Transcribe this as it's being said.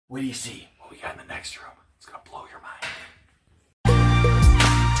What do you see? What we got in the next room? It's gonna blow your mind.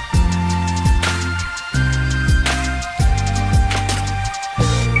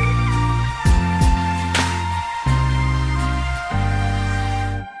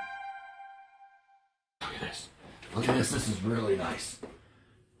 Look at this. Look at this. This is really nice.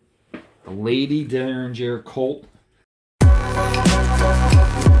 The Lady Derringer Colt.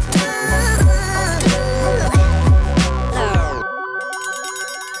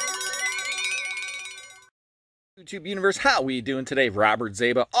 YouTube universe, how we doing today? Robert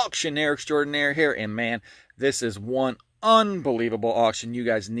Zaba, auctioneer extraordinaire here, and man, this is one unbelievable auction. You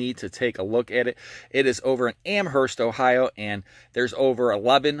guys need to take a look at it. It is over in Amherst, Ohio, and there's over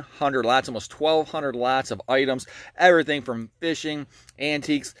 1,100 lots, almost 1,200 lots of items, everything from fishing,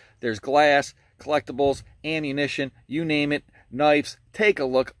 antiques, there's glass, collectibles, ammunition, you name it, knives. Take a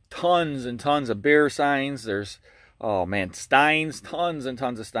look. Tons and tons of beer signs. There's, oh man, Steins, tons and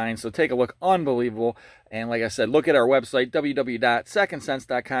tons of Steins. So take a look. Unbelievable. And like I said, look at our website,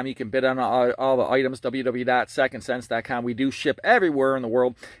 www.secondsense.com. You can bid on all the items, www.secondsense.com. We do ship everywhere in the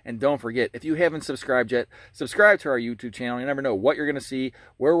world. And don't forget, if you haven't subscribed yet, subscribe to our YouTube channel. You never know what you're going to see,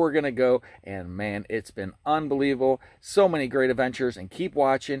 where we're going to go. And man, it's been unbelievable. So many great adventures. And keep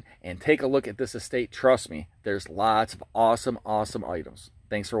watching and take a look at this estate. Trust me, there's lots of awesome, awesome items.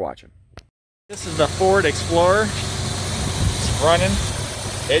 Thanks for watching. This is the Ford Explorer. It's running.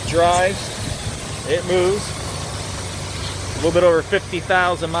 It drives. It moves. A little bit over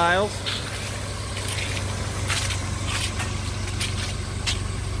 50,000 miles.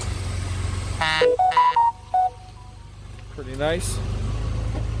 Pretty nice.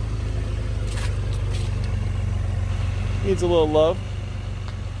 Needs a little love.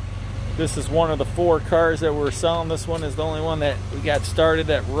 This is one of the 4 cars that we're selling. This one is the only one that we got started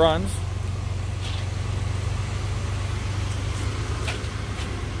that runs.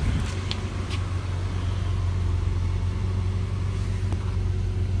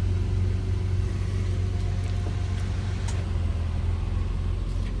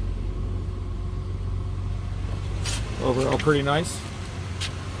 Overall pretty nice.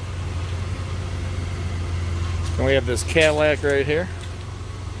 And we have this Cadillac right here.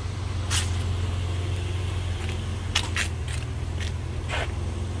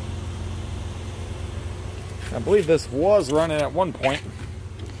 I believe this was running at one point.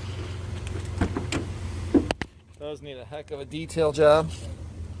 Does need a heck of a detail job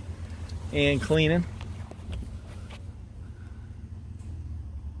and cleaning.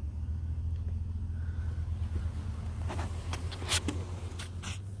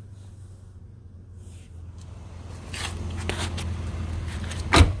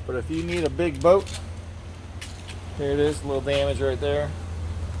 But if you need a big boat, here it is, a little damage right there.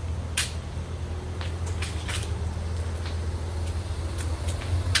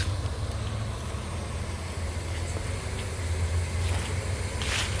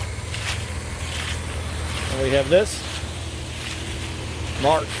 And we have this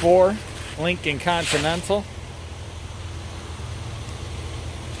Mark IV Lincoln Continental.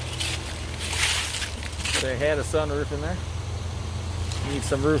 They had a sunroof in there. Need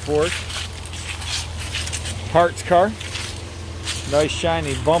some roof work. Parts car. Nice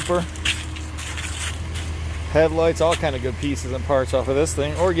shiny bumper. Headlights, all kind of good pieces and parts off of this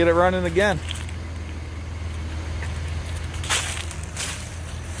thing. Or get it running again.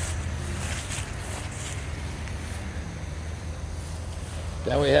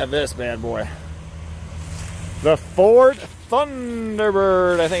 Then we have this bad boy. The Ford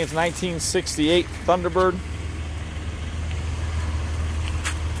Thunderbird. I think it's 1968 Thunderbird.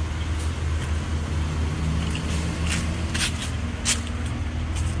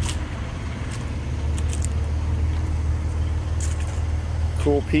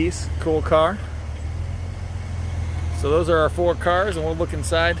 Cool piece, cool car. So those are our 4 cars, and we'll look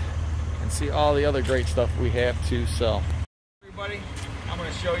inside and see all the other great stuff we have to sell. Everybody, I'm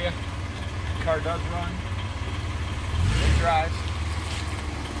going to show you. The car does run. It drives.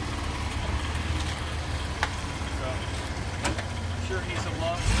 So, I'm sure it needs some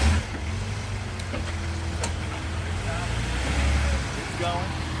love. It's going.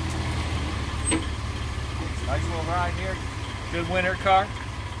 Nice little ride here. Good winter car,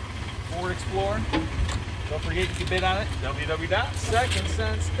 Ford Explorer. Don't forget you can bid on it,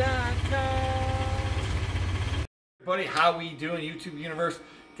 www.secondsense.com. Everybody, how we doing, YouTube universe?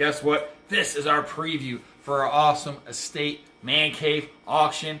 Guess what? This is our preview for our awesome estate man cave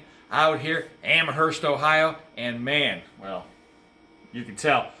auction out here, Amherst, Ohio. And man, well, you can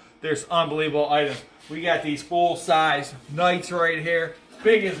tell there's unbelievable items. We got these full-size knights right here,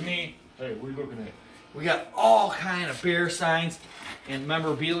 big as me. Hey, what are you looking at? We got all kind of beer signs. and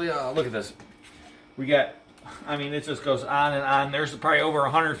memorabilia. Look at this. We got, I mean, it just goes on and on. There's probably over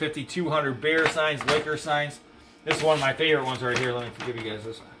 150, 200 bear signs, Laker signs. This is one of my favorite ones right here. Let me give you guys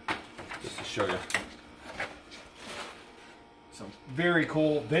this just to show you. Some very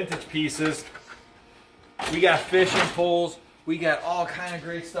cool vintage pieces. We got fishing poles. We got all kind of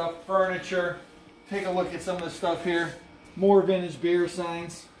great stuff. Furniture. Take a look at some of the stuff here. More vintage beer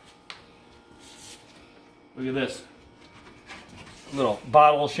signs. Look at this. Little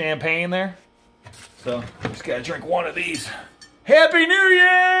bottle of champagne there. So, just gotta drink one of these. Happy New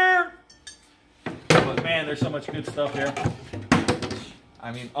Year! But man, there's so much good stuff here.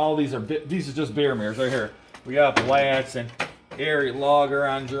 I mean, all these are just beer mirrors right here. We got Blatz and Erie Lager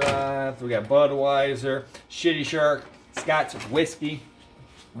on draft. We got Budweiser, Shitty Shark, Scott's Whiskey.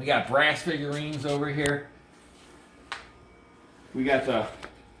 We got brass figurines over here. We got the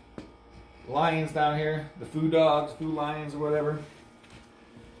lions down here, the food dogs, food lions or whatever.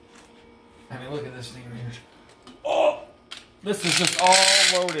 I mean, look at this thing right here. Oh! This is just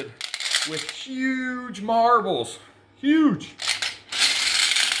all loaded with huge marbles. Huge.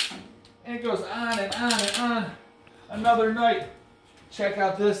 And it goes on and on and on. Another night. Check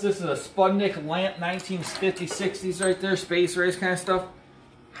out this. This is a Sputnik lamp, 1950s, 60s right there. Space race kind of stuff.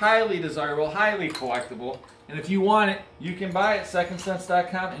 Highly desirable, highly collectible. And if you want it, you can buy it at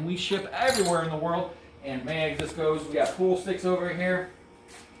secondsense.com, and we ship everywhere in the world. And man, this goes, we got pool sticks over here.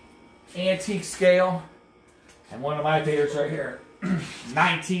 Antique scale. And one of my favorites right here.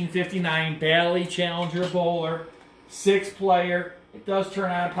 1959 Bally Challenger Bowler. 6-player. It does turn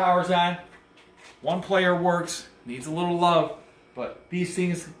on, powers on. 1 player works. Needs a little love. But these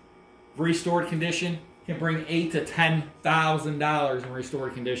things, restored condition, can bring $8,000 to $10,000 in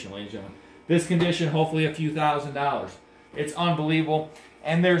restored condition, ladies and gentlemen. This condition, hopefully a few $1,000s. It's unbelievable.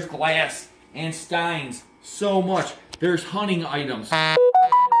 And there's glass and Steins. So much. There's hunting items.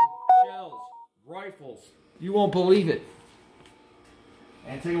 Shells. Rifles. You won't believe it.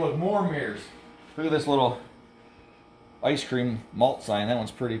 And take a look. More mirrors. Look at this little ice cream malt sign. That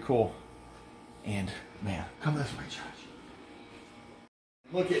one's pretty cool. And, man, come this way, Josh.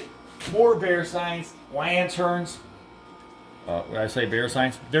 Look at more bear signs, lanterns. When I say bear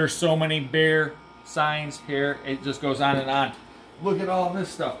signs, there's so many bear signs here. It just goes on and on. Look at all this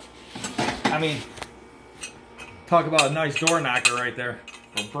stuff. I mean, talk about a nice door knocker right there.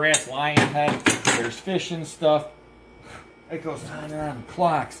 A brass lion head. There's fishing stuff. It goes on and on.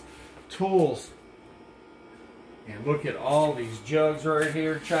 Clocks, tools. And look at all these jugs right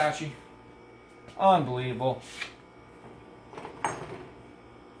here, Chachi. Unbelievable.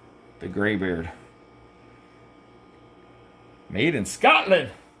 The Greybeard. Made in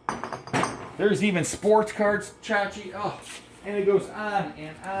Scotland. There's even sports cards, Chachi. Oh, and it goes on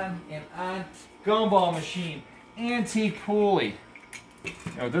and on and on. Gumball machine. Antique pulley. You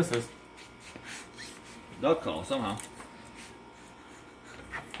know what this is? Duck call somehow.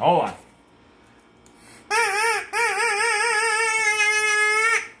 Hold on.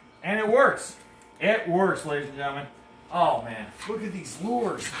 And it works. It works, ladies and gentlemen. Oh, man. Look at these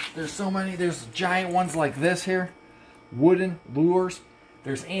lures. There's so many. There's giant ones like this here. Wooden lures.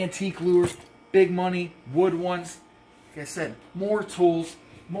 There's antique lures. Big money. Wood ones. Like I said, more tools.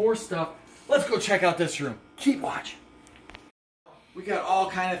 More stuff. Let's go check out this room. Keep watching. We got all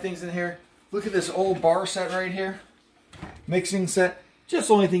kind of things in here. Look at this old bar set right here. Mixing set. Just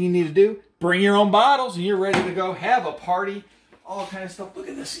the only thing you need to do. Bring your own bottles and you're ready to go. Have a party. All kind of stuff. Look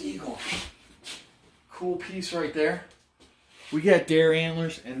at this eagle. Cool piece right there. We got deer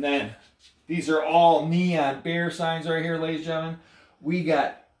antlers, and then these are all neon bear signs right here, ladies and gentlemen. We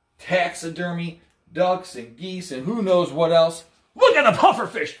got taxidermy, ducks and geese, and who knows what else. Look at the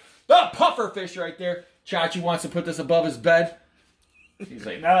pufferfish. The pufferfish right there. Chachi wants to put this above his bed. He's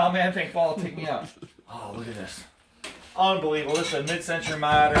like, no, man, think fall will take me out. Oh, look at this. Unbelievable. This is a mid-century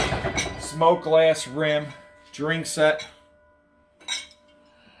modern smoke glass rim drink set.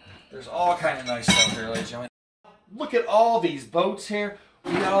 There's all kind of nice stuff here, ladies and gentlemen. Look at all these boats here.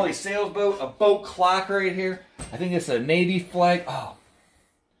 We got all these sailboats, a boat clock right here. I think it's a Navy flag. Oh,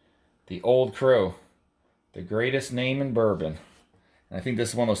 the Old Crow, the greatest name in bourbon. And I think this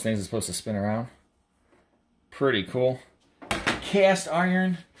is one of those things that's supposed to spin around. Pretty cool. Cast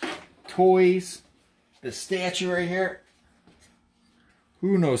iron, toys, the statue right here.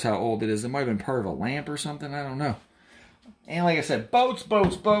 Who knows how old it is? It might have been part of a lamp or something. I don't know. And like I said, boats,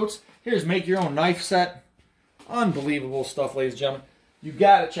 boats, boats. Here's make your own knife set. Unbelievable stuff, ladies and gentlemen. You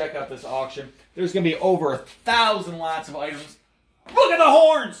got to check out this auction. There's going to be over 1,000 lots of items. Look at the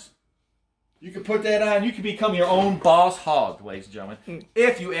horns! You can put that on. You can become your own boss hog, ladies and gentlemen.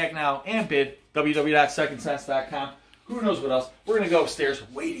 If you act now and bid, www.secondsense.com. Who knows what else? We're going to go upstairs.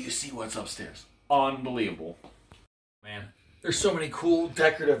 Wait till you see what's upstairs. Unbelievable. Man, there's so many cool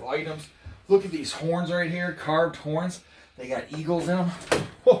decorative items. Look at these horns right here, carved horns. They got eagles in them.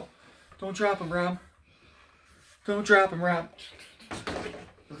 Whoa, don't drop them, Rob. Don't drop them, Rob.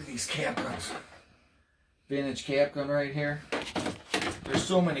 Look at these cap guns. Vintage cap gun right here. There's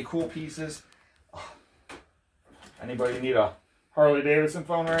so many cool pieces. Anybody need a Harley Davidson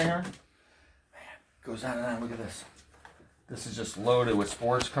phone right here? Man, goes on and on. Look at this. This is just loaded with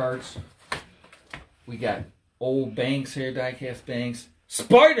sports cards. We got old banks here, die-cast banks.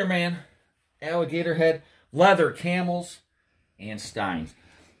 Spider-Man, alligator head, leather camels, and Steins.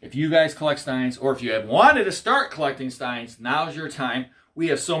 If you guys collect Steins, or if you have wanted to start collecting Steins, now's your time. We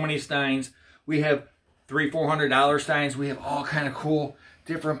have so many Steins. We have $300, $400 Steins. We have all kind of cool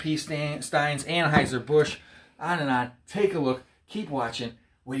different piece Steins, Anheuser-Busch, on and on. Take a look. Keep watching.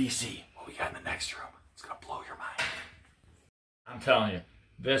 What do you see? What we got in the next room? It's going to blow your mind. I'm telling you,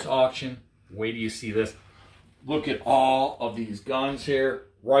 this auction, wait till you see this. Look at all of these guns here.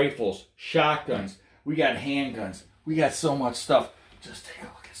 Rifles, shotguns. We got handguns. We got so much stuff. Just take a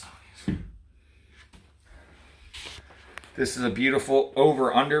look at some of these. This is a beautiful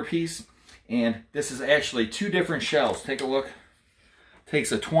over-under piece. And this is actually two different shells. Take a look.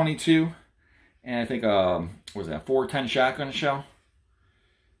 Takes a 22 and I think, what was that, 410 shotgun shell.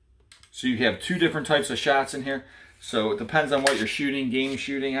 So you have two different types of shots in here. So it depends on what you're shooting, game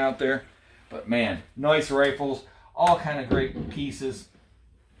shooting out there. But man, nice rifles, all kind of great pieces.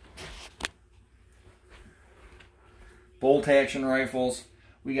 Bolt action rifles.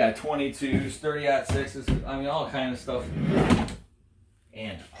 We got 22s, 30-06s, I mean, all kind of stuff.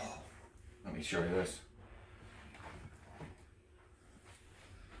 And, oh, let me show you this.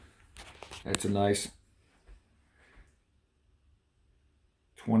 That's a nice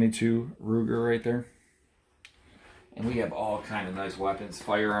 22 Ruger right there. And we have all kind of nice weapons,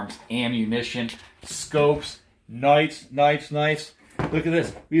 firearms, ammunition, scopes, knives. Look at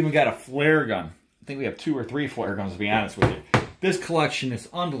this. We even got a flare gun. I think we have 2 or 3 flare guns, to be honest with you. This collection is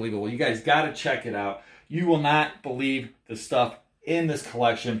unbelievable. You guys got to check it out. You will not believe the stuff in this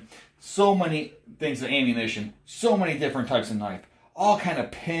collection. So many things of ammunition, so many different types of knife. All kind of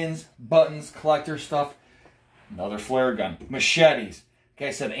pins, buttons, collector stuff. Another flare gun. Machetes. Like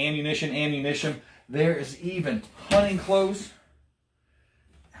I said, ammunition. There is even hunting clothes.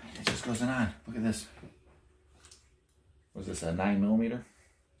 I mean, it just goes on. Look at this. Was this a 9mm?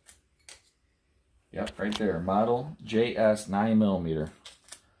 Yep, right there. Model JS 9mm.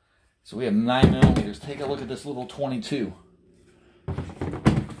 So we have 9mm. Take a look at this little 22.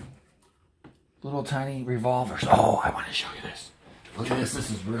 Little tiny revolvers. Oh, I want to show you this. Look at this.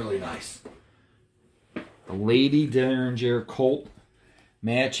 This is really nice. The Lady Derringer Colt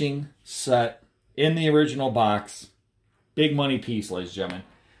matching set in the original box. Big money piece, ladies and gentlemen.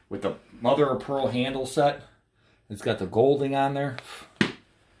 With the mother of pearl handle set. It's got the golding on there.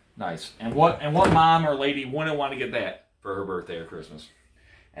 Nice. And what mom or lady wouldn't want to get that for her birthday or Christmas?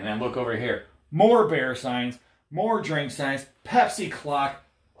 And then look over here. More bear signs. More drink signs. Pepsi clock.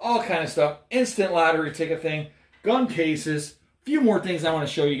 All kind of stuff. Instant lottery ticket thing. Gun cases. A few more things I want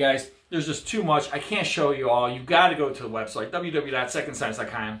to show you guys. There's just too much. I can't show you all. You got to go to the website,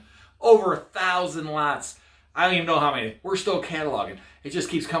 www.secondsteins.com. Over 1,000 lots. I don't even know how many. We're still cataloging. It just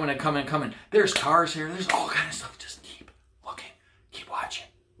keeps coming and coming and coming. There's cars here. There's all kind of stuff. Just keep looking. Keep watching.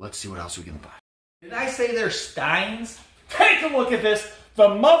 Let's see what else we can buy. Did I say there's Steins? Take a look at this. The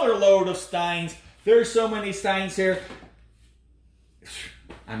mother load of Steins. There's so many Steins here.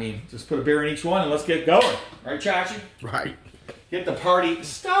 I mean, just put a beer in each one and let's get going. Right, Chachi? Right. Get the party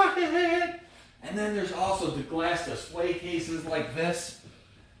started. And then there's also the glass display cases like this.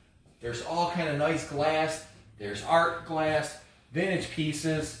 There's all kind of nice glass. There's art glass, vintage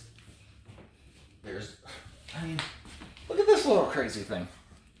pieces. There's, I mean, look at this little crazy thing.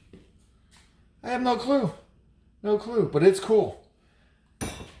 I have no clue. No clue, but it's cool.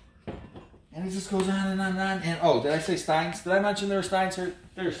 And it just goes on and on and on. And oh, did I say Steins? Did I mention there were Steins here?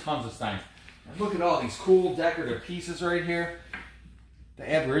 There's tons of Steins. And look at all these cool decorative pieces right here. The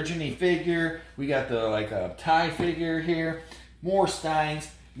Aborigine figure. We got the like a Thai figure here. More Steins.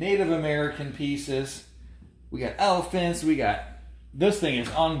 Native American pieces. We got elephants. We got, this thing is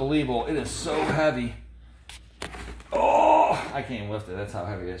unbelievable. It is so heavy. Oh, I can't even lift it. That's how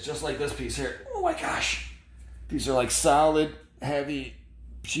heavy it is. Just like this piece here. Oh my gosh. These are like solid, heavy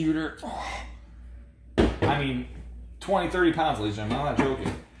shooter. Oh. I mean, 20, 30 pounds, ladies and gentlemen. I'm not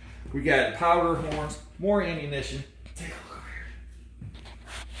joking. We got powder horns, more ammunition. Take a look over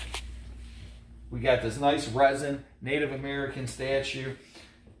here. We got this nice resin Native American statue.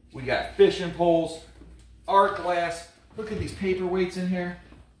 We got fishing poles. art glass. Look at these paperweights in here.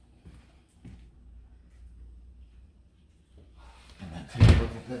 And then take a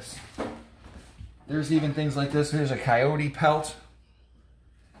look at this. There's even things like this. Here's a coyote pelt.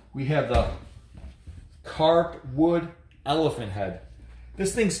 We have the carved wood elephant head.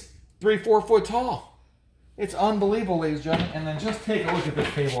 This thing's 3-4 foot tall. It's unbelievable, ladies and gentlemen. And then just take a look at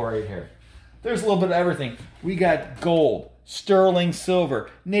this table right here. There's a little bit of everything. We got gold, sterling silver,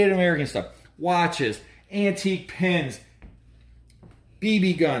 Native American stuff, watches, antique pins,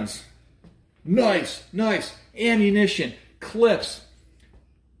 BB guns, knives, ammunition, clips.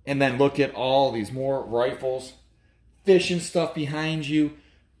 And then look at all these more rifles, fishing stuff behind you,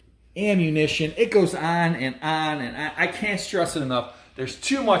 ammunition. It goes on and on and on. I can't stress it enough. There's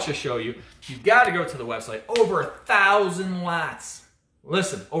too much to show you. You've got to go to the website. Over 1,000 lots.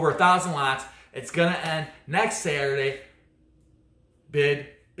 Listen, over 1,000 lots. It's going to end next Saturday. Bid,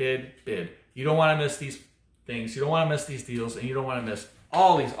 bid, bid. You don't want to miss these things. You don't want to miss these deals, and you don't want to miss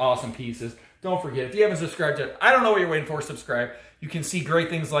all these awesome pieces. Don't forget, if you haven't subscribed yet, I don't know what you're waiting for. Subscribe. You can see great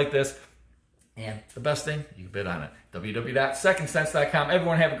things like this. And the best thing, you can bid on it. www.secondsense.com.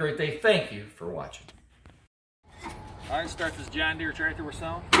 Everyone have a great day. Thank you for watching. All right, start this John Deere tractor we're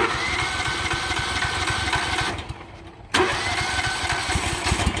selling.